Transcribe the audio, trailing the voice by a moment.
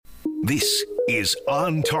This is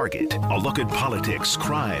On Target, a look at politics,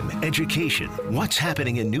 crime, education, what's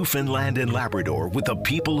happening in Newfoundland and Labrador with the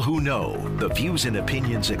people who know. The views and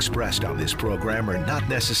opinions expressed on this program are not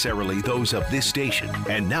necessarily those of this station.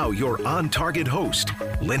 And now your On Target host,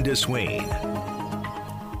 Linda Swain.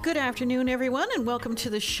 Good afternoon, everyone, and welcome to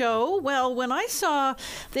the show. Well, when I saw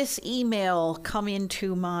this email come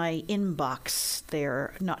into my inbox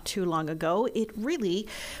there not too long ago, it really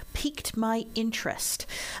piqued my interest.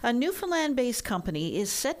 A Newfoundland-based company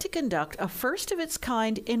is set to conduct a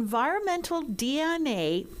first-of-its-kind environmental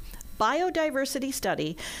DNA biodiversity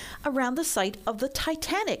study around the site of the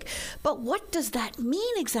Titanic. But what does that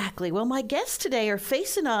mean exactly? Well, my guests today are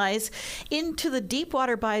facing eyes into the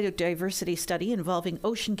deepwater biodiversity study involving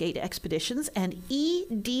OceanGate Expeditions and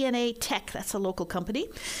eDNA Tech. That's a local company.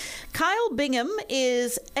 Kyle Bingham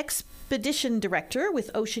is Expedition Director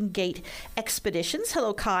with OceanGate Expeditions.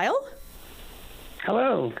 Hello, Kyle.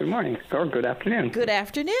 Hello, good morning, or good afternoon. Good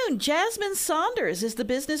afternoon. Jasmine Saunders is the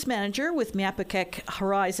business manager with Miapukek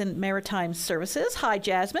Horizon Maritime Services. Hi,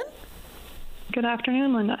 Jasmine. Good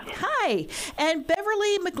afternoon, Linda. Hi. And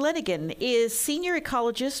Beverly McGlenigan is senior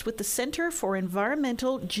ecologist with the Center for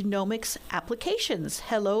Environmental Genomics Applications.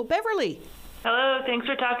 Hello, Beverly. Hello, thanks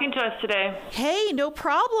for talking to us today. Hey, no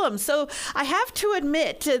problem. So I have to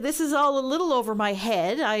admit, this is all a little over my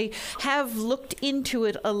head. I have looked into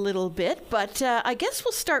it a little bit, but I guess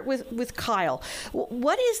we'll start with Kyle.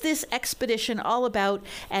 What is this expedition all about,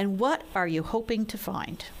 and what are you hoping to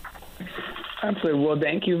find? Absolutely. Well,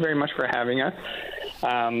 thank you very much for having us.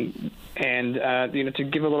 To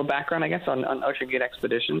give a little background, I guess, on OceanGate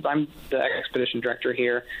Expeditions, I'm the expedition director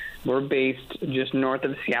here. We're based just north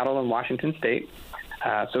of Seattle in Washington State.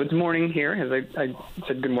 So it's morning here, as I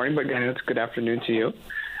said good morning, but again, it's good afternoon to you.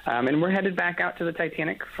 And we're headed back out to the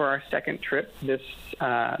Titanic for our second trip this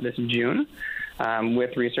June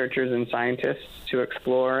with researchers and scientists to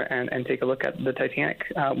explore and take a look at the Titanic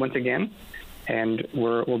once again. And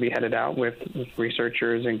we'll be headed out with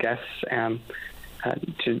researchers and guests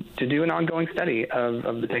to do an ongoing study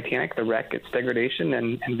of the Titanic, the wreck, its degradation,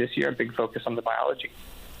 and this year a big focus on the biology.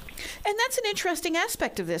 And that's an interesting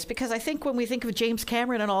aspect of this, because I think when we think of James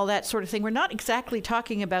Cameron and all that sort of thing, we're not exactly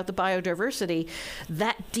talking about the biodiversity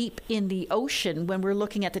that deep in the ocean when we're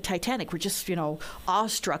looking at the Titanic. We're just,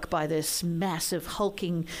 awestruck by this massive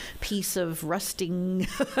hulking piece of rusting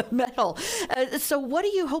metal. So what are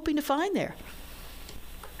you hoping to find there?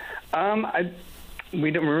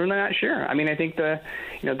 We're really not sure. I mean, I think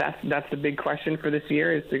that's the big question for this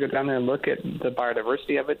year, is to go down there and look at the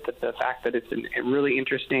biodiversity of it, the fact that it's a really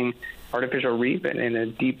interesting artificial reef in a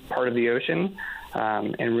deep part of the ocean,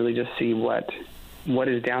 and really just see what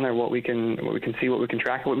is down there, what we can see, what we can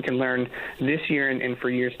track, what we can learn this year and for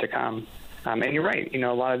years to come. And you're right.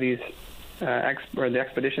 A lot of these the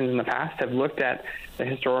expeditions in the past have looked at the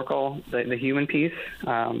historical, the human piece,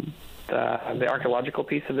 the archaeological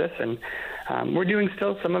piece of this, and we're doing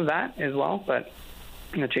still some of that as well, but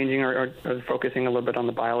changing or focusing a little bit on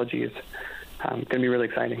the biology is going to be really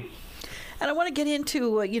exciting. And I want to get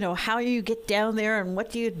into, how you get down there and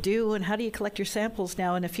what do you do and how do you collect your samples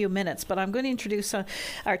now in a few minutes. But I'm going to introduce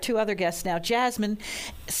our two other guests now. Jasmine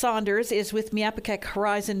Saunders is with Miapukek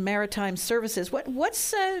Horizon Maritime Services.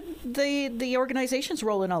 What's the organization's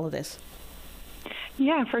role in all of this?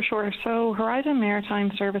 Yeah, for sure. So Horizon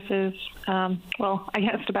Maritime Services, I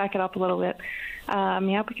guess to back it up a little bit,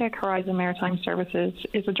 Miapukek Horizon Maritime Services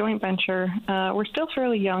is a joint venture. We're still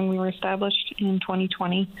fairly young. We were established in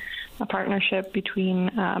 2020, a partnership between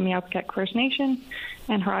Miapukek First Nation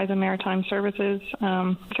and Horizon Maritime Services.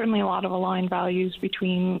 Certainly a lot of aligned values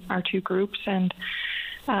between our two groups. And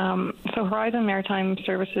so Horizon Maritime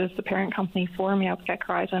Services, the parent company for Miapukek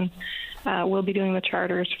Horizon, we'll be doing the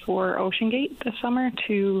charters for OceanGate this summer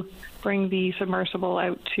to bring the submersible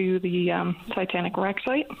out to the Titanic wreck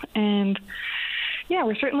site. And yeah,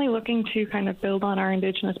 we're certainly looking to kind of build on our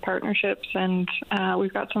Indigenous partnerships, and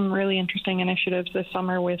we've got some really interesting initiatives this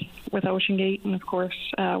summer with OceanGate and, of course,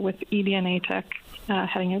 with eDNA Tech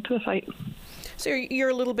heading out to the site. So you're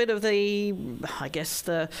a little bit of the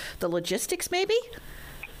logistics, maybe?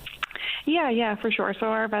 Yeah, for sure. So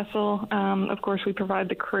our vessel, of course, we provide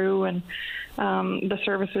the crew and the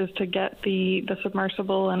services to get the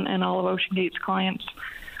submersible and all of OceanGate's clients.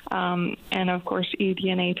 And, of course,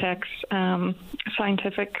 eDNA Tech's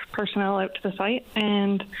scientific personnel out to the site.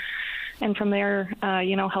 And from there,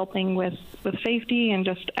 helping with safety and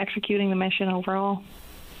just executing the mission overall.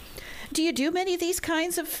 Do you do many of these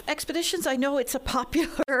kinds of expeditions? I know it's a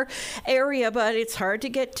popular area, but it's hard to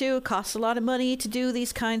get to. It costs a lot of money to do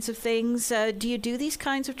these kinds of things. Do you do these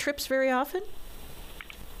kinds of trips very often?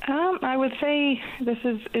 I would say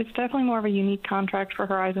it's definitely more of a unique contract for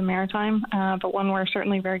Horizon Maritime, but one we're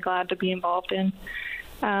certainly very glad to be involved in.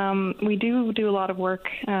 We do a lot of work,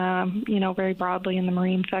 very broadly in the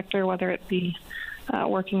marine sector, whether it be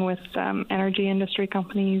working with energy industry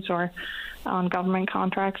companies or on government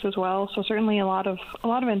contracts as well. So certainly a lot of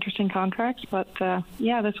interesting contracts, but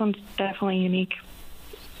this one's definitely unique.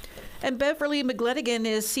 And Beverly McGledigan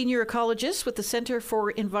is Senior Ecologist with the Center for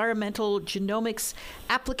Environmental Genomics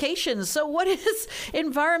Applications. So what is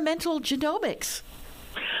environmental genomics?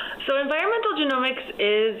 So environmental genomics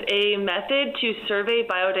is a method to survey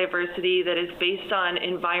biodiversity that is based on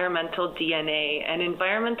environmental DNA. And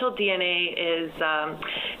environmental DNA is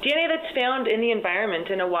DNA that's found in the environment,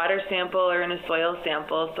 in a water sample or in a soil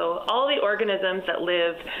sample. So all the organisms that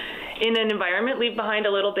live in an environment leave behind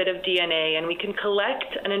a little bit of DNA, and we can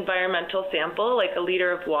collect an environmental sample, like a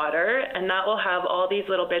liter of water, and that will have all these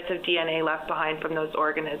little bits of DNA left behind from those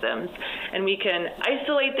organisms. And we can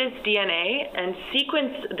isolate this DNA and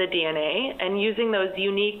sequence the DNA, and using those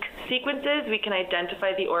unique sequences, we can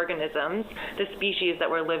identify the organisms, the species that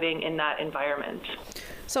were living in that environment.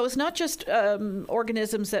 So it's not just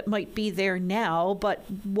organisms that might be there now, but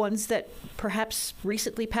ones that perhaps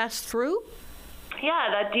recently passed through? Yeah,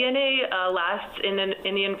 that DNA lasts in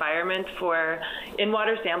the environment in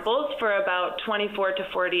water samples for about 24 to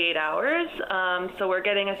 48 hours. So we're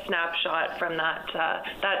getting a snapshot from that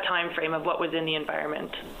time frame of what was in the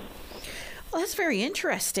environment. Well, that's very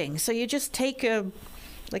interesting. So you just take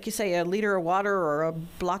like you say, a liter of water or a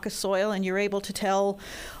block of soil, and you're able to tell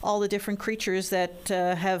all the different creatures that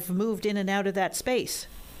have moved in and out of that space.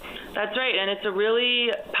 That's right, and it's a really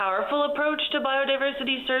powerful approach to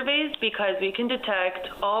biodiversity surveys because we can detect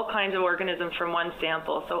all kinds of organisms from one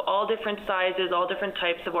sample. So all different sizes, all different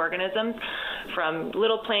types of organisms, from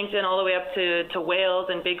little plankton all the way up to whales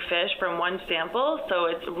and big fish from one sample. So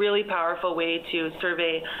it's a really powerful way to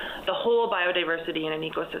survey the whole biodiversity in an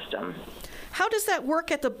ecosystem. How does that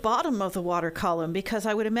work at the bottom of the water column? Because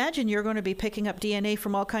I would imagine you're going to be picking up DNA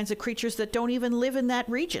from all kinds of creatures that don't even live in that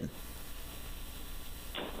region.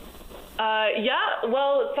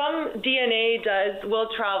 Well, some DNA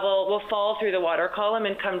will fall through the water column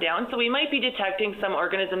and come down. So we might be detecting some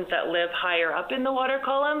organisms that live higher up in the water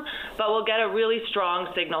column, but we'll get a really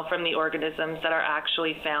strong signal from the organisms that are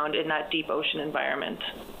actually found in that deep ocean environment.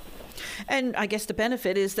 And I guess the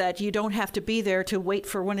benefit is that you don't have to be there to wait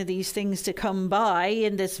for one of these things to come by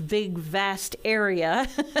in this big, vast area.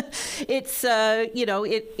 It's,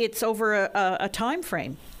 it's over a time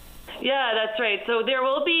frame. Yeah, that's right. So there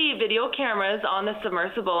will be video cameras on the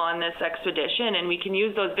submersible on this expedition, and we can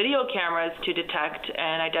use those video cameras to detect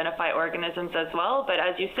and identify organisms as well. But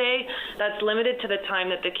as you say, that's limited to the time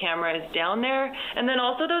that the camera is down there. And then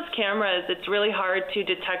also those cameras, it's really hard to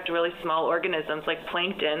detect really small organisms like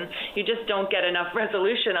plankton. You just don't get enough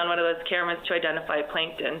resolution on one of those cameras to identify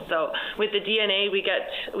plankton. So with the DNA, we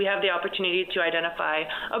have the opportunity to identify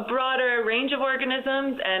a broader range of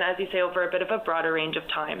organisms, and as you say, over a bit of a broader range of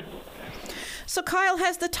time. So, Kyle,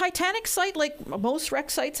 has the Titanic site, like most wreck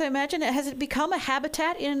sites, I imagine, has it become a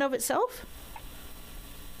habitat in and of itself?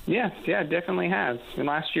 Yes, it definitely has. And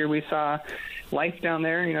last year we saw life down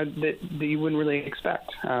there, that you wouldn't really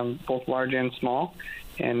expect, both large and small.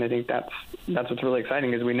 And I think that's what's really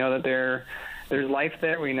exciting is we know that there's life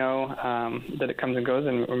there. We know that it comes and goes,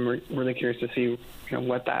 and we're really curious to see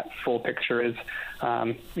what that full picture is,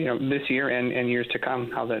 this year and years to come,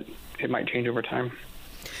 how that it might change over time.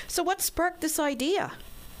 So what sparked this idea?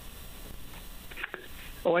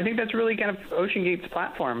 Well, I think that's really kind of OceanGate's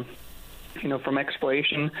platform, from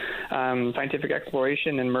exploration, scientific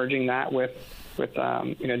exploration, and merging that with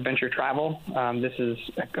adventure travel. This is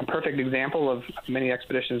a perfect example of many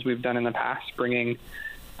expeditions we've done in the past, bringing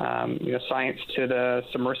science to the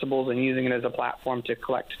submersibles and using it as a platform to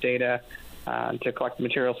collect data, to collect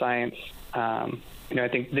material science. I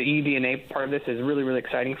think the eDNA part of this is really, really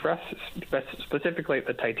exciting for us, specifically at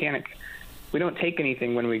the Titanic. We don't take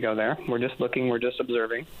anything when we go there. We're just looking, we're just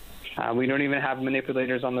observing. We don't even have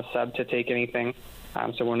manipulators on the sub to take anything,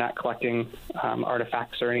 so we're not collecting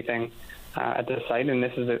artifacts or anything at the site. And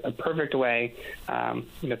this is a perfect way,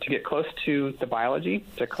 to get close to the biology,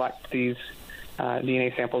 to collect these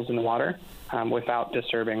DNA samples in the water without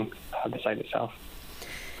disturbing the site itself.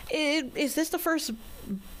 Is this the first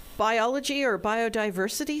biology or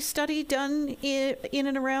biodiversity study done in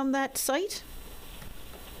and around that site?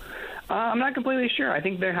 I'm not completely sure. I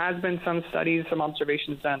think there has been some studies, some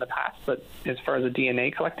observations done in the past, but as far as the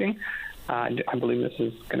DNA collecting, I believe this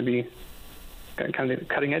is going to be kind of the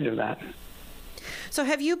cutting edge of that. So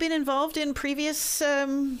have you been involved in previous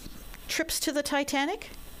trips to the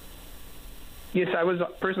Titanic? Yes, I was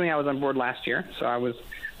on board last year, so I was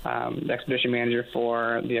the expedition manager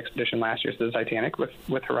for the expedition last year, so the Titanic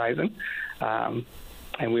with Horizon,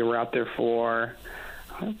 and we were out there for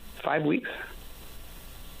 5 weeks.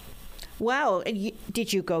 Wow!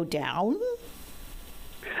 Did you go down?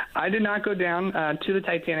 I did not go down to the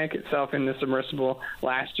Titanic itself in the submersible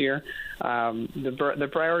last year. The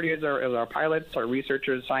priorities are our pilots, our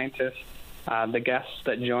researchers, scientists, the guests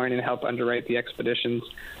that join and help underwrite the expeditions.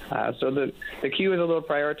 So the queue is a little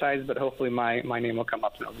prioritized, but hopefully my name will come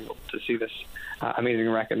up and I'll be able to see this amazing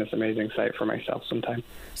wreck and this amazing site for myself sometime.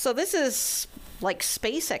 So this is like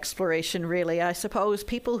space exploration, really. I suppose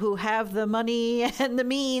people who have the money and the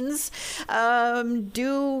means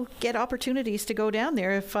do get opportunities to go down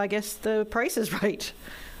there if, I guess, the price is right.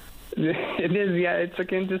 It is, yeah. It's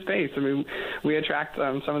akin to space. I mean, we attract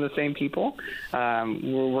some of the same people.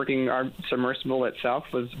 Our submersible itself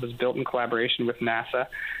was built in collaboration with NASA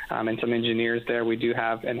and some engineers there. We do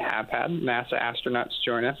have and have had NASA astronauts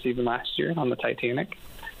join us even last year on the Titanic.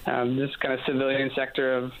 This kind of civilian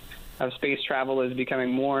sector of space travel is becoming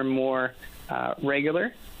more and more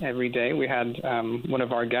regular every day. We had one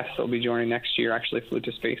of our guests that will be joining next year actually flew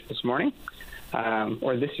to space this morning.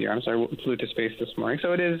 Or this year, flew to space this morning.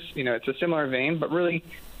 So it is, it's a similar vein, but really,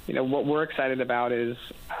 what we're excited about is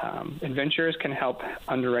adventurers can help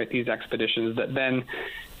underwrite these expeditions that then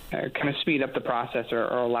kind of speed up the process or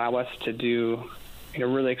allow us to do,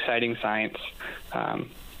 really exciting science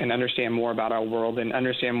and understand more about our world and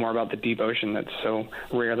understand more about the deep ocean that's so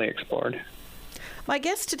rarely explored. My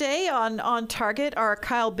guests today on Target are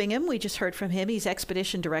Kyle Bingham. We just heard from him. He's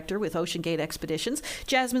Expedition Director with OceanGate Expeditions.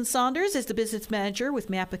 Jasmine Saunders is the Business Manager with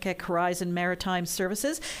Mapekek Horizon Maritime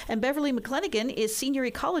Services. And Beverly McClenaghan is Senior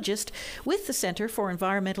Ecologist with the Center for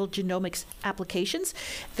Environmental Genomics Applications.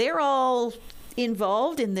 They're all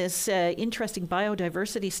involved in this interesting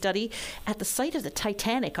biodiversity study at the site of the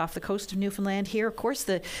Titanic off the coast of Newfoundland here. Of course,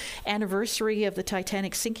 the anniversary of the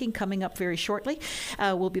Titanic sinking coming up very shortly.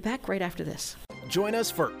 We'll be back right after this. Join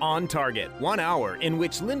us for On Target, 1 hour in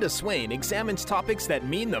which Linda Swain examines topics that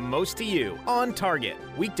mean the most to you. On Target,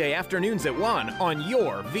 weekday afternoons at 1 on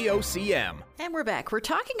your VOCM. And we're back. We're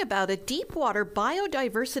talking about a deep-water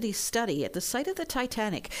biodiversity study at the site of the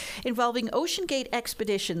Titanic involving OceanGate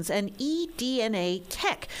Expeditions and eDNA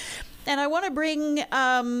Tech. And I want to bring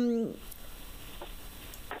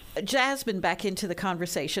Jasmine back into the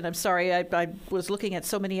conversation. I'm sorry, I was looking at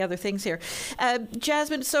so many other things here.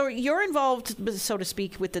 Jasmine, so you're involved, so to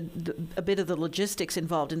speak, with a bit of the logistics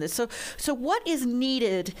involved in this. So what is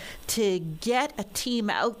needed to get a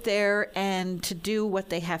team out there and to do what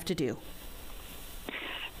they have to do?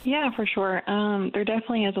 Yeah, for sure. There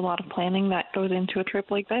definitely is a lot of planning that goes into a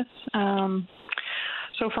trip like this.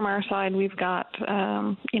 So from our side, we've got,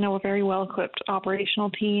 a very well-equipped operational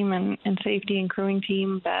team and safety and crewing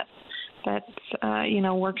team that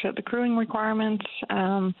works at the crewing requirements,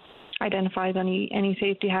 identifies any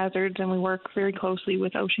safety hazards, and we work very closely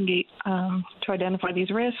with OceanGate to identify these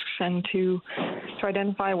risks and to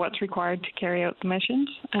identify what's required to carry out the missions.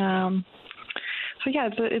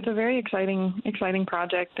 It's a very exciting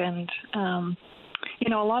project, and a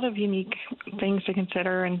lot of unique things to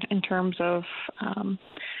consider in terms of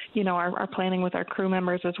our planning with our crew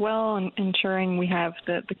members as well, and ensuring we have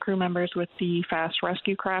the crew members with the fast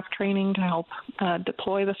rescue craft training to help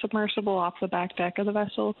deploy the submersible off the back deck of the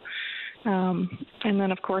vessel. And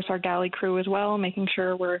then, of course, our galley crew as well, making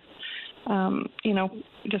sure we're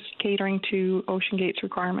just catering to OceanGate's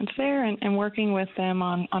requirements there and working with them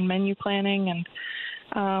on menu planning and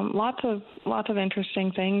lots of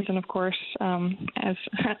interesting things. And of course,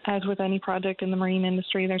 as with any project in the marine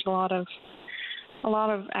industry, there's a lot of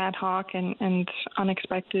ad hoc and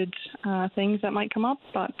unexpected things that might come up.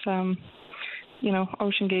 But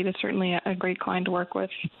OceanGate is certainly a great client to work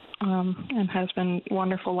with, and has been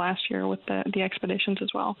wonderful last year with the expeditions as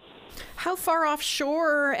well. How far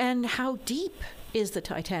offshore and how deep is the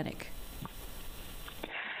Titanic?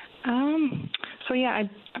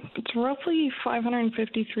 It's roughly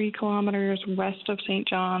 553 kilometers west of St.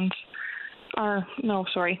 John's. I'm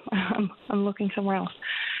looking somewhere else.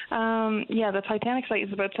 The Titanic site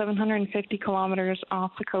is about 750 kilometers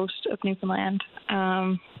off the coast of Newfoundland.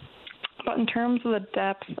 But in terms of the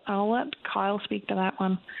depth, I'll let Kyle speak to that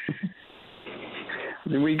one.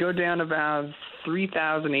 We go down about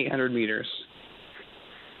 3,800 meters.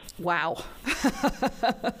 Wow.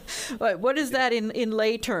 What is that in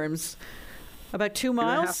lay terms? About 2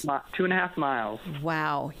 miles? 2.5 miles.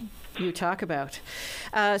 Wow. You talk about.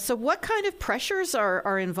 So what kind of pressures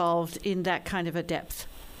are involved in that kind of a depth?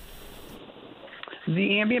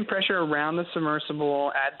 The ambient pressure around the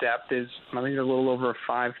submersible at depth is, I think, a little over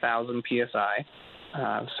 5,000 psi.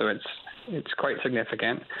 So it's quite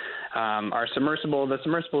significant. The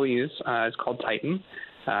submersible we use is called Titan,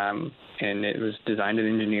 and it was designed and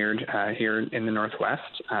engineered here in the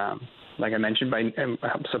Northwest. Like I mentioned, by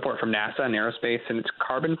support from NASA and aerospace, and it's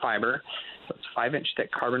carbon fiber. So it's 5-inch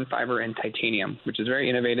thick carbon fiber and titanium, which is very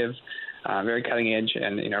innovative, very cutting edge,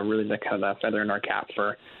 and really the kind of the feather in our cap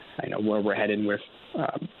for where we're headed with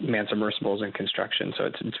manned submersibles and construction. So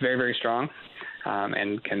it's very, very strong,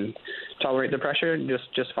 and can tolerate the pressure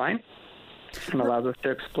just fine, and allows us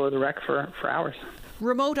to explore the wreck for hours.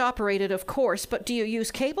 Remote operated, of course, but do you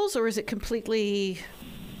use cables, or is it completely,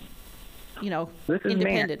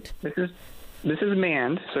 independent? Manned. This is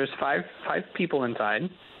manned. So there's five people inside.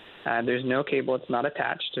 There's no cable. It's not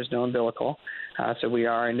attached. There's no umbilical. So we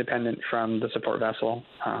are independent from the support vessel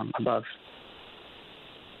above.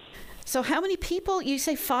 So how many people? You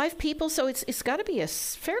say 5 people, so it's got to be a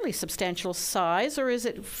fairly substantial size, or is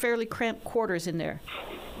it fairly cramped quarters in there?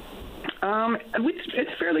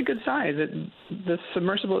 It's fairly good size. The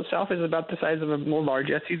submersible itself is about the size of a more large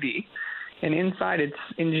SUV, and inside it's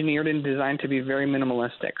engineered and designed to be very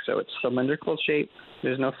minimalistic. So it's cylindrical shape.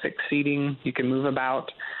 There's no fixed seating. You can move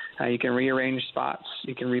about. You can rearrange spots.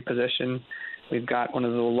 You can reposition. We've got one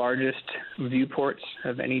of the largest viewports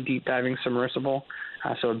of any deep diving submersible.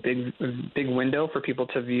 So a big window for people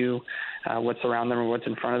to view what's around them or what's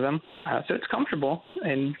in front of them. So it's comfortable,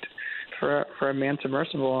 and for a manned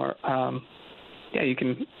submersible, you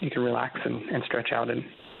can relax and stretch out, and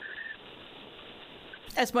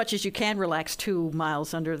as much as you can relax 2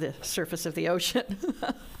 miles under the surface of the ocean.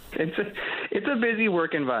 It's a busy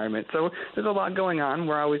work environment, so there's a lot going on.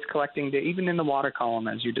 We're always collecting data, even in the water column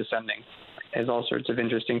as you're descending. There's all sorts of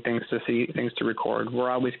interesting things to see, things to record. We're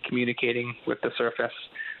always communicating with the surface.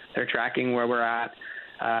 They're tracking where we're at.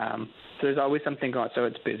 So there's always something going on. So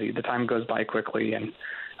it's busy. The time goes by quickly, and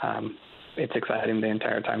it's exciting the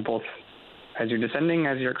entire time, both as you're descending,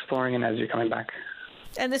 as you're exploring, and as you're coming back.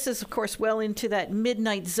 And this is, of course, well into that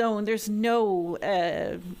midnight zone. There's no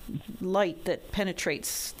light that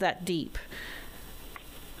penetrates that deep.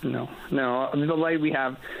 No. The light we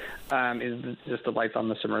have is just the lights on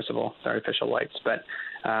the submersible, the artificial lights. But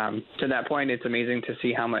to that point, it's amazing to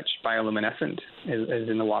see how much bioluminescent is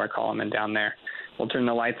in the water column and down there. We'll turn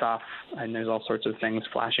the lights off, and there's all sorts of things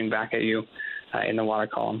flashing back at you in the water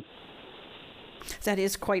column. That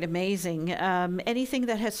is quite amazing. Anything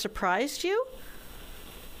that has surprised you?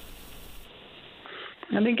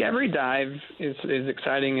 I think every dive is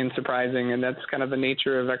exciting and surprising, and that's kind of the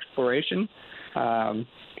nature of exploration. A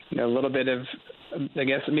little bit of, I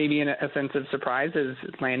guess, maybe in a sense of surprise is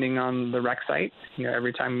landing on the wreck site.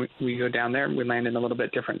 Every time we go down there, we land in a little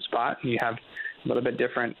bit different spot, and you have a little bit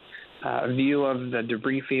different view of the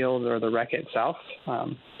debris field or the wreck itself.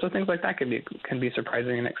 So things like that can be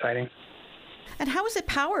surprising and exciting. And how is it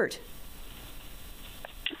powered?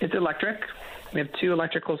 It's electric. We have 2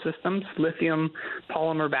 electrical systems, lithium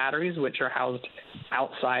polymer batteries, which are housed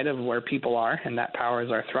outside of where people are, and that powers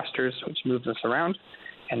our thrusters, which moves us around.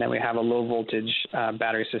 And then we have a low voltage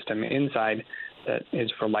battery system inside that is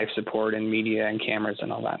for life support and media and cameras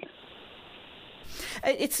and all that.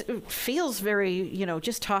 It feels very,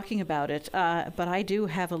 just talking about it, but I do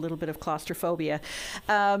have a little bit of claustrophobia.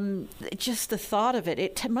 Just the thought of it,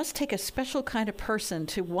 it must take a special kind of person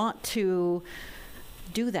to want to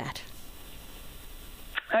do that.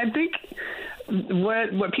 I think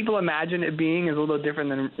what people imagine it being is a little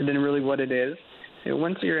different than really what it is.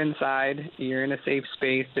 Once you're inside, you're in a safe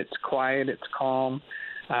space. It's quiet. It's calm.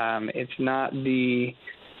 It's not the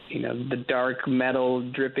dark metal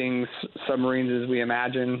dripping submarines as we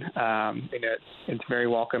imagine. It's very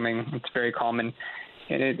welcoming. It's very calm, and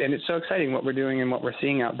it's so exciting what we're doing and what we're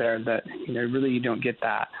seeing out there that really you don't get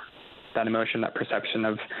that emotion, that perception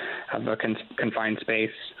of a confined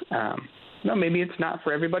space. No, maybe it's not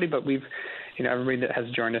for everybody, but everybody that has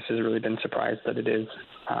joined us has really been surprised that it is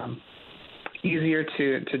easier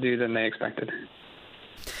to do than they expected.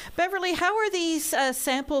 Beverly, how are these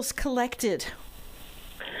samples collected?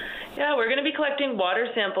 Yeah, we're going to be collecting water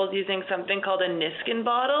samples using something called a Niskin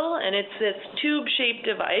bottle, and it's this tube-shaped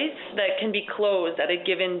device that can be closed at a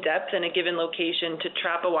given depth and a given location to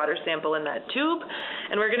trap a water sample in that tube.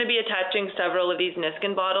 And we're going to be attaching several of these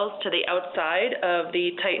Niskin bottles to the outside of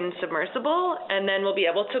the Titan submersible, and then we'll be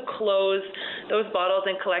able to close those bottles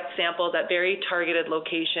and collect samples at very targeted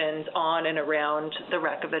locations on and around the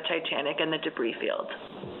wreck of the Titanic and the debris field.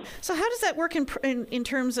 So how does that work in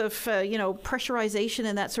terms of pressurization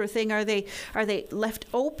and that sort of thing? Are they left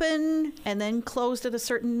open and then closed at a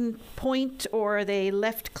certain point, or are they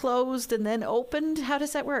left closed and then opened? How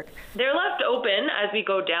does that work? They're left open as we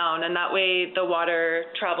go down, and that way the water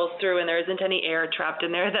travels through and there isn't any air trapped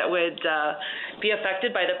in there that would be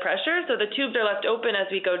affected by the pressure. So the tubes are left open as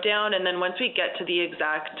we go down, and then once we get to the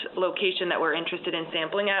exact location that we're interested in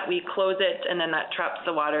sampling at, we close it, and then that traps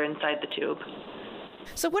the water inside the tube.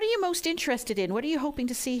 So what are you most interested in? What are you hoping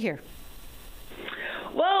to see here?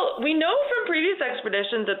 Well, we know from previous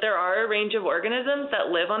expeditions that there are a range of organisms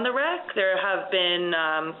that live on the wreck. There have been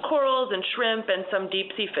corals and shrimp and some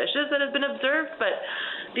deep-sea fishes that have been observed, but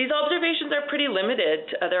these observations are pretty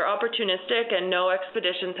limited. They're opportunistic, and no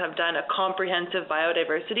expeditions have done a comprehensive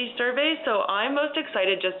biodiversity survey, so I'm most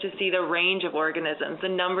excited just to see the range of organisms, the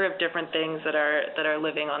number of different things that are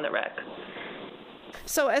living on the wreck.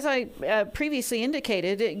 So as I previously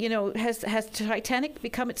indicated, has Titanic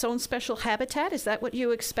become its own special habitat? Is that what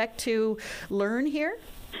you expect to learn here?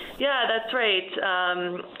 Yeah, that's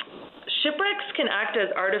right. Shipwrecks can act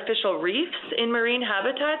as artificial reefs in marine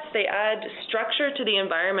habitats. They add structure to the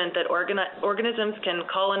environment that organisms can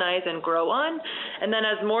colonize and grow on. And then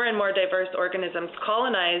as more and more diverse organisms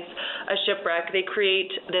colonize a shipwreck, they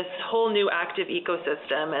create this whole new active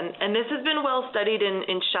ecosystem. And this has been well studied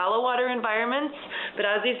in shallow water environments. But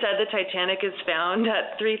as you said, the Titanic is found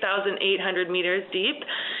at 3,800 meters deep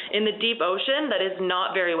in the deep ocean that is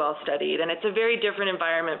not very well studied. And it's a very different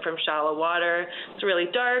environment from shallow water. It's really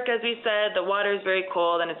dark, as we said, the water is very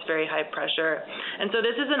cold, and it's very high pressure. And so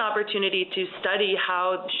this is an opportunity to study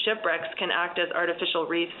how shipwrecks can act as artificial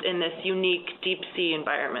reefs in this unique deep sea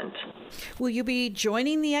environment. Will you be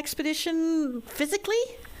joining the expedition physically?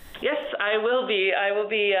 Yes, I will be. I will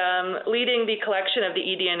be leading the collection of the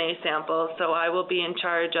eDNA samples, so I will be in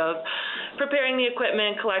charge of preparing the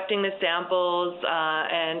equipment, collecting the samples,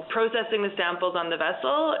 and processing the samples on the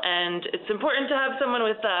vessel. And it's important to have someone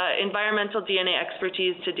with environmental DNA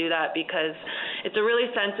expertise to do that, because it's a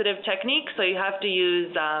really sensitive technique, so you have to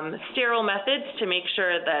use sterile methods to make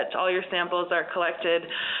sure that all your samples are collected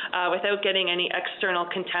without getting any external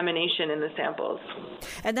contamination in the samples.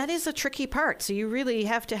 And that is a tricky part, so you really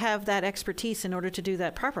have to have that expertise in order to do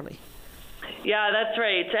that properly. Yeah, that's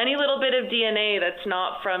right. Any little bit of DNA that's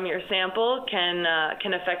not from your sample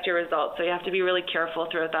can affect your results. So you have to be really careful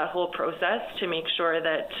throughout that whole process to make sure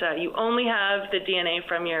that you only have the DNA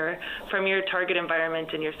from your target environment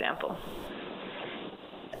in your sample.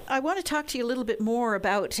 I want to talk to you a little bit more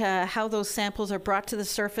about how those samples are brought to the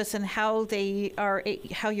surface and how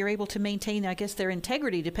you're able to maintain, I guess, their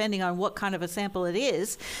integrity depending on what kind of a sample it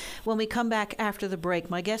is when we come back after the break.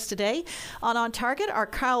 My guests today on Target are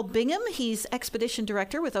Carl Bingham. He's Expedition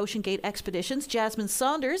Director with OceanGate Expeditions. Jasmine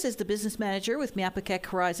Saunders is the Business Manager with Miapukek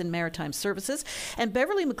Horizon Maritime Services. And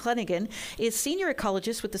Beverly McClenaghan is Senior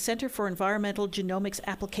Ecologist with the Center for Environmental Genomics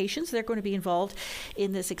Applications. They're going to be involved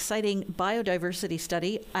in this exciting biodiversity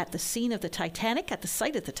study at the scene of the Titanic, at the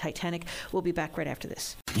site of the Titanic. We'll be back right after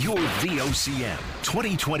this. Your VOCM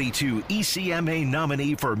 2022 ECMA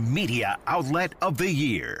nominee for Media Outlet of the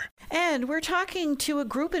Year. And we're talking to a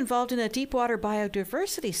group involved in a deepwater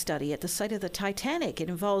biodiversity study at the site of the Titanic. It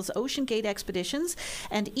involves OceanGate Expeditions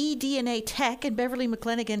and eDNA Tech, and Beverly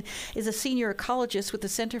McClenaghan is a senior ecologist with the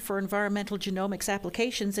Center for Environmental Genomics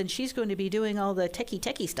Applications, and she's going to be doing all the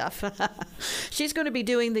techie stuff. She's going to be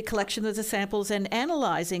doing the collection of the samples and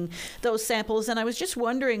analyzing those samples. And I was just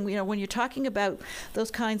wondering, when you're talking about those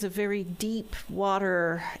kinds of very deep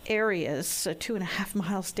water areas, 2.5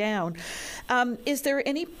 miles down, is there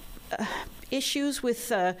any issues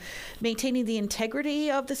with maintaining the integrity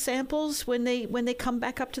of the samples when they come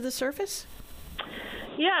back up to the surface?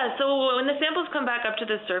 Yeah, so when the samples come back up to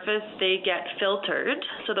the surface, they get filtered.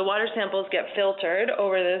 So the water samples get filtered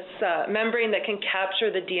over this membrane that can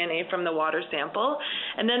capture the DNA from the water sample.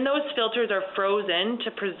 And then those filters are frozen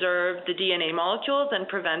to preserve the DNA molecules and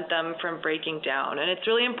prevent them from breaking down. And it's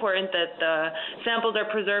really important that the samples are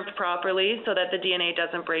preserved properly so that the DNA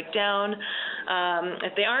doesn't break down.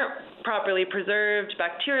 If they aren't properly preserved,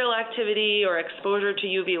 bacterial activity or exposure to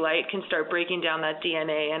UV light can start breaking down that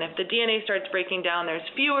DNA. And if the DNA starts breaking down, there's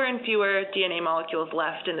fewer and fewer DNA molecules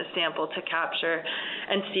left in the sample to capture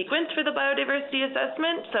and sequence for the biodiversity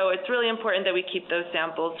assessment. So it's really important that we keep those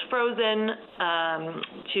samples frozen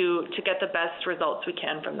to get the best results we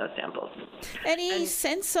can from those samples. Any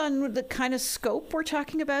sense on the kind of scope we're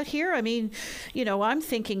talking about here? I mean, I'm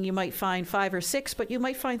thinking you might find 5 or 6, but you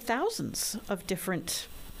might find thousands of different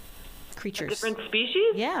creatures. Different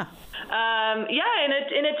species? Yeah.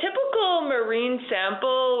 In a typical marine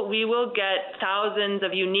sample, we will get thousands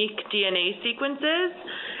of unique DNA sequences.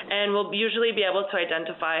 and we'll usually be able to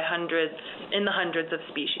identify hundreds of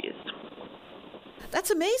species.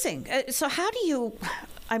 That's amazing. So how do you,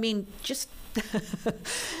 just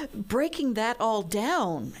breaking that all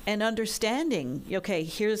down and understanding, okay,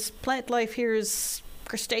 here's plant life, here's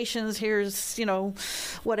crustaceans, here's,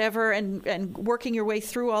 whatever, and working your way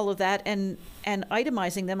through all of that and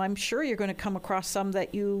itemizing them, I'm sure you're going to come across some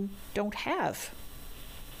that you don't have.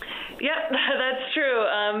 Yeah, that's true.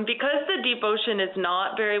 Because the deep ocean is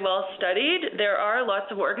not very well studied, there are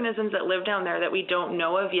lots of organisms that live down there that we don't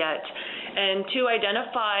know of yet. And to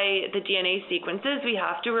identify the DNA sequences, we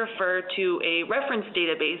have to refer to a reference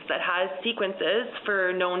database that has sequences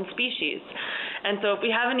for known species. And so if we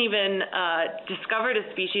haven't even discovered a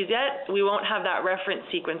species yet, we won't have that reference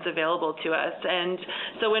sequence available to us. And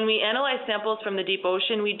so when we analyze samples from the deep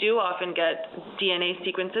ocean, we do often get DNA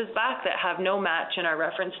sequences back that have no match in our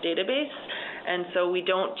reference database. And so we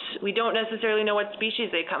don't necessarily know what species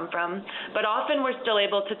they come from. But often we're still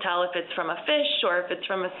able to tell if it's from a fish or if it's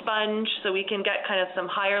from a sponge, so we can get kind of some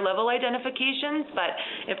higher level identifications. But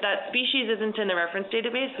if that species isn't in the reference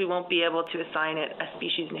database, we won't be able to assign it a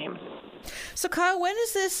species name. So Kyle, when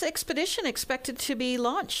is this expedition expected to be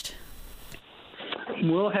launched?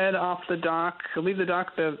 We'll head off the dock, leave the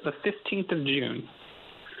dock the 15th of June.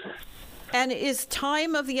 And is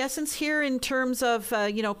time of the essence here in terms of,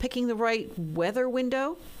 picking the right weather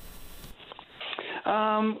window?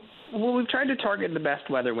 Well, we've tried to target the best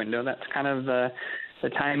weather window. That's kind of the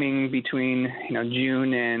timing between,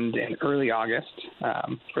 June and early August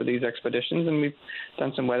for these expeditions. And we've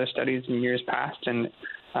done some weather studies in years past and,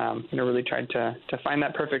 really tried to find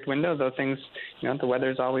that perfect window, though things, the weather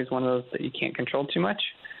is always one of those that you can't control too much.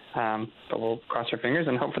 But we'll cross our fingers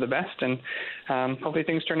and hope for the best, and hopefully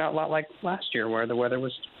things turn out a lot like last year, where the weather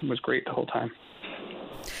was great the whole time.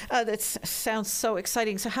 That sounds so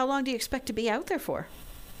exciting. So how long do you expect to be out there for?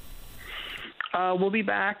 We'll be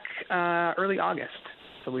back early August.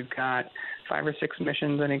 So we've got 5 or 6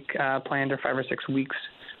 missions, I think, planned, or 5 or 6 weeks.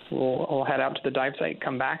 We'll head out to the dive site,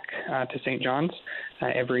 come back to St. John's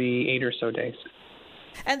every 8 or so days.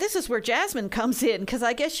 And this is where Jasmine comes in, because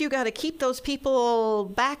I guess you got to keep those people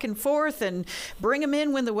back and forth and bring them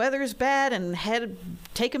in when the weather's bad and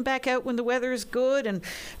take them back out when the weather's good and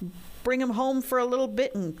bring them home for a little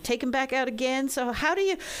bit and take them back out again. So how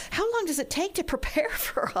long does it take to prepare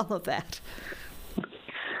for all of that?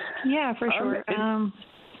 Yeah, for sure.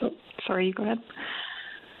 Sorry, you go ahead.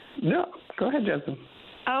 No, go ahead, Jasmine.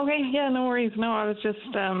 Okay, yeah, no worries. No, I was just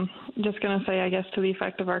going to say, I guess, to the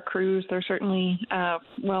effect of our crews, they're certainly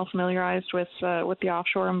well familiarized with the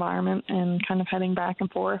offshore environment and kind of heading back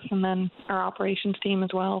and forth. And then our operations team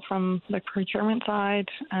as well, from the procurement side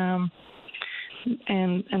and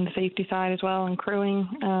the safety side as well, and crewing.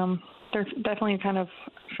 They're definitely kind of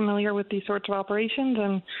familiar with these sorts of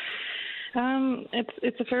operations, and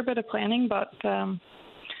it's a fair bit of planning, but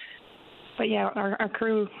yeah, our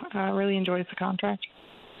crew really enjoys the contract.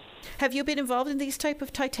 Have you been involved in these type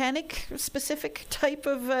of Titanic-specific type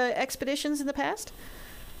of expeditions in the past?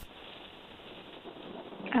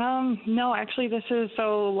 No, actually,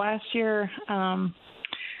 last year I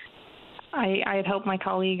had helped my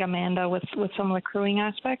colleague Amanda with some of the crewing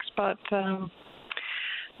aspects, but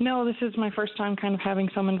no, this is my first time kind of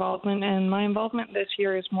having some involvement, and my involvement this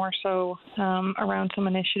year is more so around some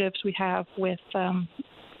initiatives we have with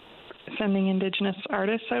sending Indigenous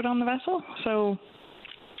artists out on the vessel. So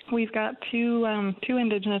we've got two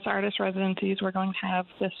Indigenous artist residencies we're going to have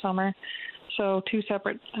this summer. So 2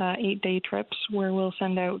 separate 8-day trips where we'll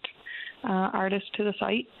send out artists to the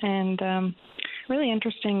site, and really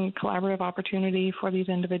interesting collaborative opportunity for these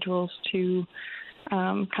individuals to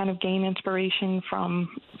kind of gain inspiration from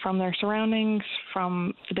their surroundings,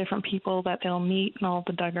 from the different people that they'll meet and all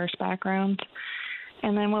the diverse backgrounds.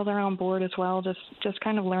 And then while they're on board as well, just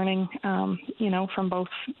kind of learning, from both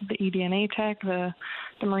the eDNA tech, the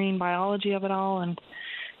marine biology of it all, and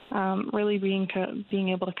really being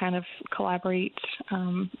able to kind of collaborate,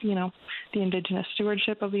 the Indigenous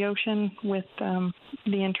stewardship of the ocean with the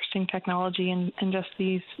interesting technology and just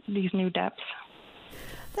these new depths.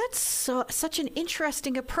 That's such an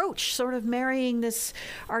interesting approach, sort of marrying this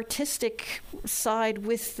artistic side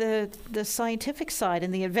with the scientific side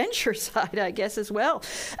and the adventure side, I guess, as well.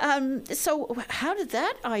 So how did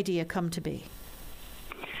that idea come to be?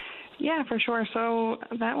 Yeah, for sure. So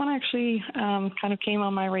that one actually kind of came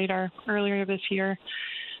on my radar earlier this year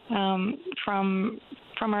from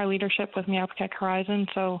our leadership with Mi'kmaq Horizon.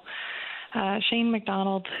 So Shane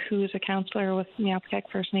McDonald, who is a counselor with Mi'kmaq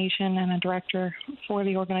First Nation and a director for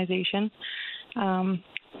the organization,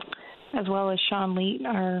 as well as Sean Leet,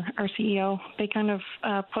 our CEO, they kind of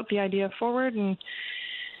put the idea forward, and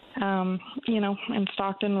And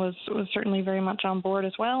Stockton was certainly very much on board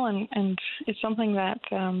as well, and it's something that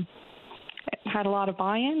had a lot of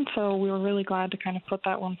buy-in, so we were really glad to kind of put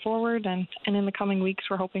that one forward, and in the coming weeks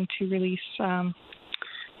we're hoping to release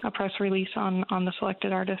a press release on the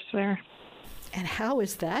selected artists there. And how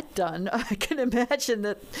is that done? I can imagine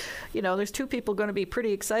that, there's two people going to be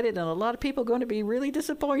pretty excited and a lot of people going to be really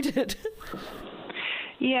disappointed.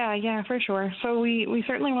 Yeah, for sure. So we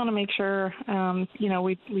certainly want to make sure,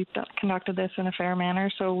 we've conducted this in a fair manner.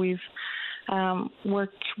 So we've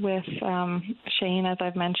worked with Shane, as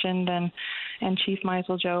I've mentioned, and Chief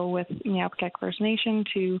Meisel Joe with Mi'kmaq First Nation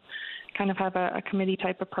to kind of have a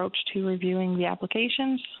committee-type approach to reviewing the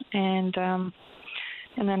applications, and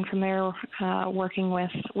then from there working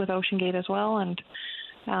with OceanGate as well, and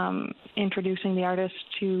introducing the artists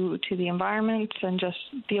to the environment and just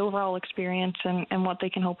the overall experience and what they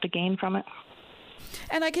can hope to gain from it.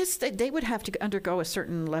 And I guess they would have to undergo a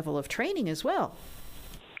certain level of training as well.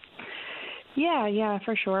 Yeah,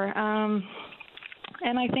 for sure.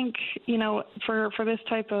 And I think, for this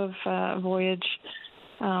type of voyage,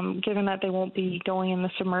 given that they won't be going in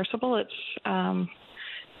the submersible, it's,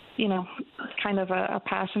 kind of a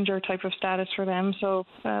passenger type of status for them. So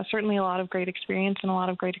certainly a lot of great experience and a lot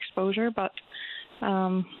of great exposure, but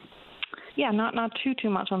not too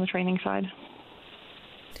much on the training side.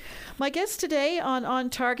 My guests today on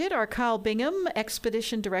Target are Kyle Bingham,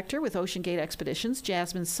 Expedition Director with OceanGate Expeditions,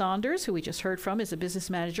 Jasmine Saunders, who we just heard from, is a business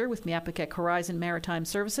manager with Mi'kmaq Horizon Maritime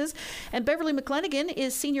Services, and Beverly McLennigan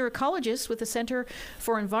is Senior Ecologist with the Center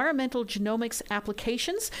for Environmental Genomics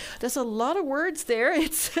Applications. There's a lot of words there.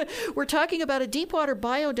 We're talking about a deepwater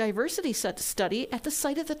biodiversity study at the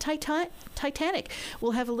site of the Titanic.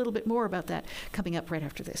 We'll have a little bit more about that coming up right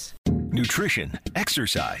after this. Nutrition,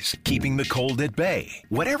 exercise, keeping the cold at bay.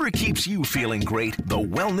 Whatever keeps you feeling great, the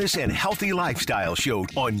Wellness and Healthy Lifestyle Show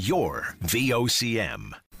on your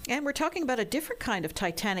VOCM. And we're talking about a different kind of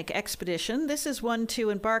Titanic expedition. This is one to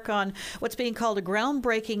embark on what's being called a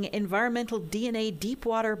groundbreaking environmental DNA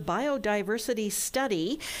deepwater biodiversity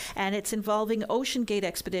study, and it's involving OceanGate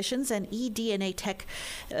Expeditions and eDNA Tech,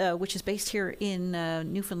 which is based here in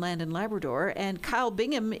Newfoundland and Labrador. And Kyle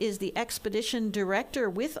Bingham is the expedition director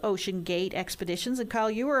with OceanGate Expeditions. And Kyle,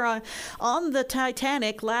 you were on the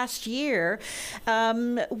Titanic last year.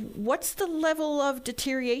 What's the level of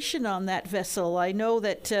deterioration on that vessel? I know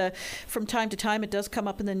that from time to time it does come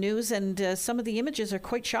up in the news, and some of the images are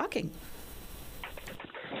quite shocking.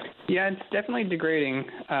 Yeah, it's definitely degrading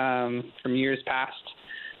from years past.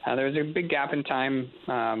 There was a big gap in time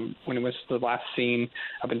when it was the last seen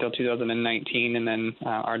up until 2019, and then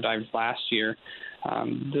our dives last year.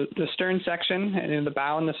 The stern section and the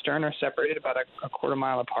bow and the stern are separated about a quarter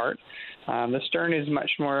mile apart. The stern is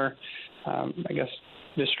much more,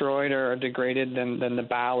 destroyed or degraded than the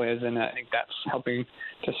bow is, and I think that's helping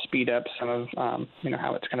to speed up some of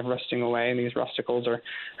how it's kind of rusting away, and these rusticles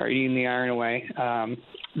are eating the iron away.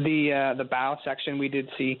 The bow section, we did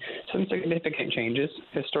see some significant changes.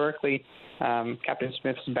 Historically, Captain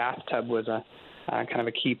Smith's bathtub was a kind of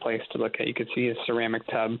a key place to look at. You could see his ceramic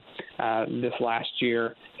tub. This last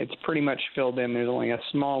year, it's pretty much filled in. There's only a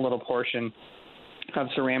small little portion of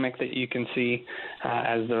ceramic that you can see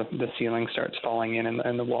as the ceiling starts falling in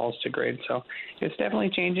and the walls degrade. So it's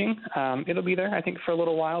definitely changing. It'll be there, I think, for a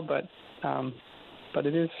little while, but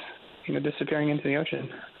it is, disappearing into the ocean.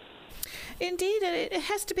 Indeed, it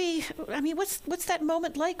has to be. I mean, what's that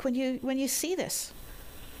moment like when you see this?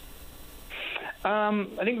 I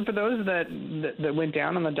think for those that went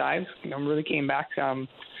down on the dives, really came back.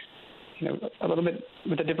 A little bit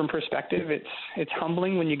with a different perspective. It's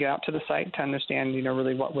humbling when you get out to the site to understand,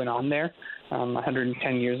 really what went on there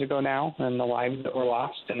 110 years ago now, and the lives that were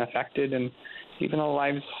lost and affected, and even the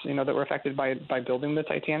lives, that were affected by building the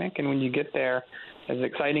Titanic. And when you get there, as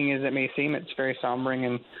exciting as it may seem, it's very sombering,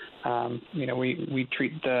 and we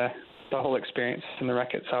treat the whole experience and the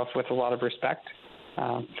wreck itself with a lot of respect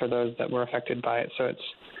for those that were affected by it. So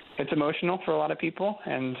it's emotional for a lot of people,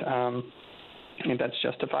 and I think that's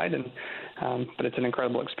justified, but it's an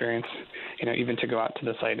incredible experience, even to go out to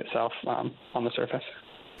the site itself on the surface.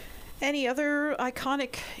 Any other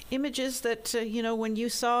iconic images that, when you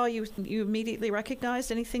saw, you immediately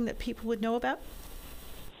recognized? Anything that people would know about?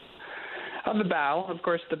 The bow, of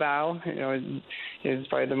course, is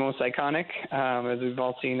probably the most iconic, as we've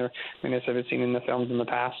all seen, or as I've seen in the films in the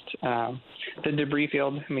past. The debris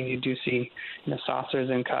field, you do see saucers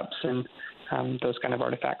and cups and those kind of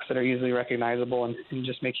artifacts that are easily recognizable and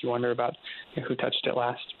just make you wonder about who touched it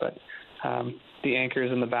last. But the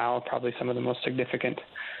anchors in the bow are probably some of the most significant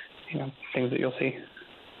things that you'll see.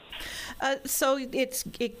 So it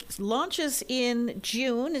launches in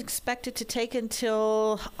June, expected to take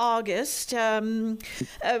until August.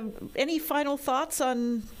 Any final thoughts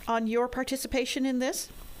on your participation in this?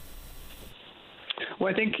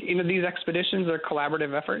 Well, I think these expeditions are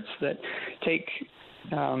collaborative efforts that take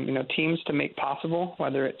teams to make possible,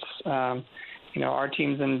 whether it's our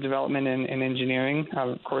teams in development and engineering.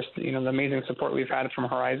 Of course, the amazing support we've had from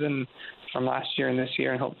Horizon from last year and this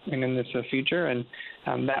year, and hope in the future, and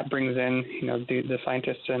that brings in the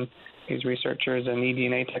scientists and these researchers and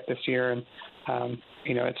eDNA Tech this year, and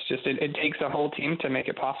it's just it takes a whole team to make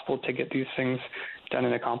it possible to get these things done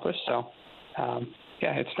and accomplished. So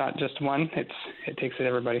it's not just one; it takes it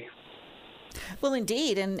everybody. Well,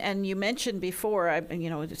 indeed, and you mentioned before,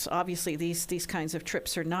 it's obviously these kinds of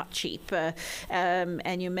trips are not cheap,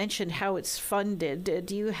 and you mentioned how it's funded.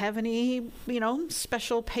 Do you have any,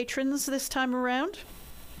 special patrons this time around?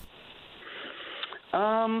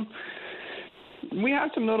 We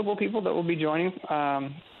have some notable people that will be joining.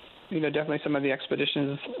 Definitely some of the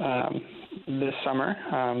expeditions this summer.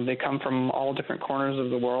 They come from all different corners of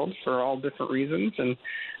the world for all different reasons, and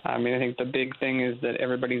I think the big thing is that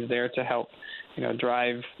everybody's there to help,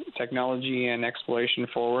 drive technology and exploration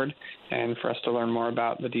forward, and for us to learn more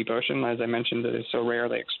about the deep ocean, as I mentioned, that is so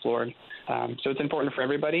rarely explored. So it's important for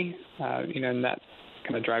everybody, and that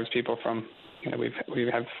kind of drives people from. We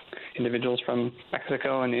have individuals from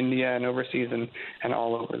Mexico and India and overseas and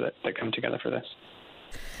all over that come together for this.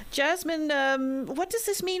 Jasmine, what does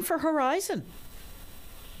this mean for Horizon?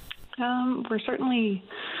 We're certainly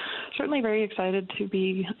very excited to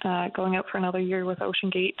be going out for another year with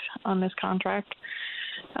OceanGate on this contract.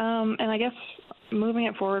 And I guess moving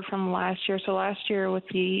it forward from last year, so last year with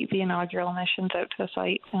the inaugural missions out to the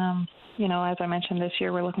site, as I mentioned, this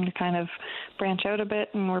year we're looking to kind of branch out a bit,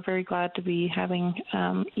 and we're very glad to be having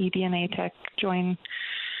eDNA Tech join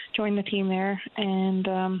the team there. And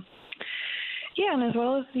and as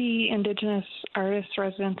well as the Indigenous Artists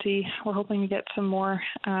Residency, we're hoping to get some more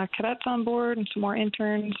cadets on board and some more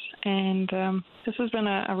interns. And this has been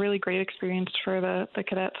a really great experience for the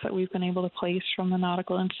cadets that we've been able to place from the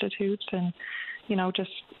Nautical Institutes and,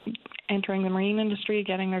 just entering the marine industry,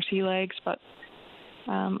 getting their sea legs. But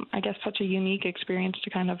I guess such a unique experience to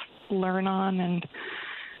kind of learn on, and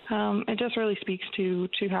it just really speaks to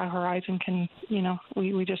how Horizon can,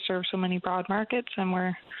 we just serve so many broad markets, and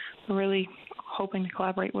we're really hoping to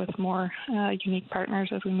collaborate with more unique partners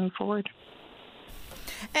as we move forward.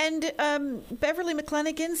 And Beverly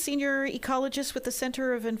McClenaghan, Senior Ecologist with the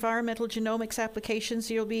Center of Environmental Genomics Applications,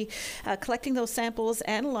 you'll be collecting those samples,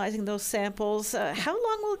 analyzing those samples. How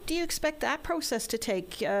long do you expect that process to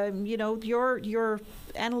take? Your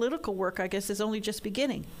analytical work, I guess, is only just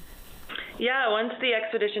beginning. Yeah, once the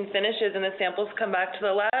expedition finishes and the samples come back to the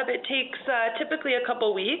lab, it takes typically a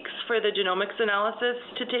couple weeks for the genomics analysis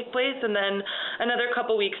to take place, and then another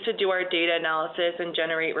couple weeks to do our data analysis and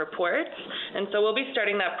generate reports. And so we'll be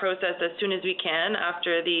starting that process as soon as we can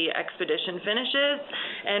after the expedition finishes,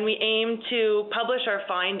 and we aim to publish our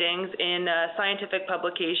findings in a scientific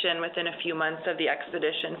publication within a few months of the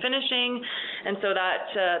expedition finishing, and so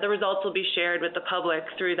that the results will be shared with the public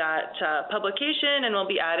through that publication, and we'll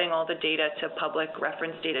be adding all the data to public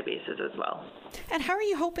reference databases as well. And how are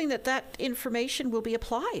you hoping that information will be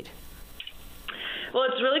applied? Well,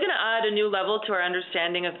 it's really going to add a new level to our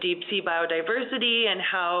understanding of deep sea biodiversity and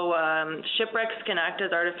how shipwrecks can act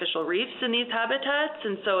as artificial reefs in these habitats.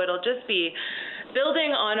 And so it'll just be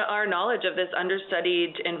building on our knowledge of this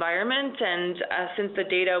understudied environment. And since the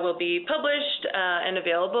data will be published and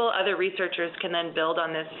available, other researchers can then build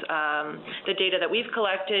on this, the data that we've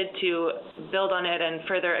collected, to build on it and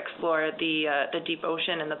further explore the deep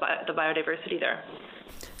ocean and the biodiversity there.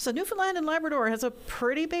 So Newfoundland and Labrador has a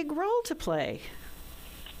pretty big role to play.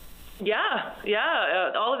 Yeah.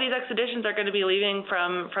 All of these expeditions are going to be leaving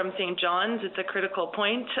from St. John's. It's a critical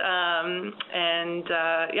point. It's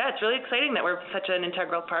really exciting that we're such an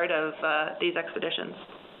integral part of these expeditions.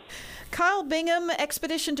 Kyle Bingham,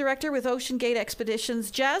 Expedition Director with OceanGate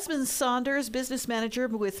Expeditions, Jasmine Saunders, Business Manager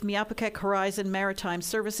with Miapukek Horizon Maritime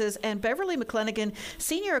Services, and Beverly McClenaghan,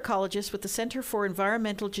 Senior Ecologist with the Center for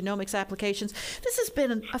Environmental Genomics Applications. This has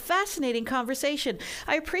been a fascinating conversation.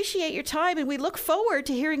 I appreciate your time, and we look forward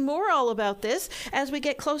to hearing more all about this as we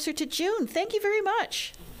get closer to June. Thank you very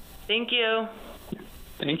much. Thank you.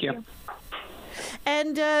 Thank you.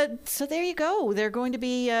 And so there you go. They're going to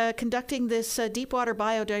be conducting this deepwater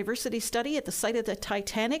biodiversity study at the site of the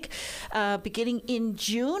Titanic beginning in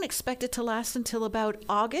June, expected to last until about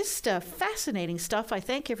August. Fascinating stuff. I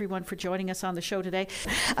thank everyone for joining us on the show today.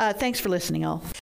 Thanks for listening, all.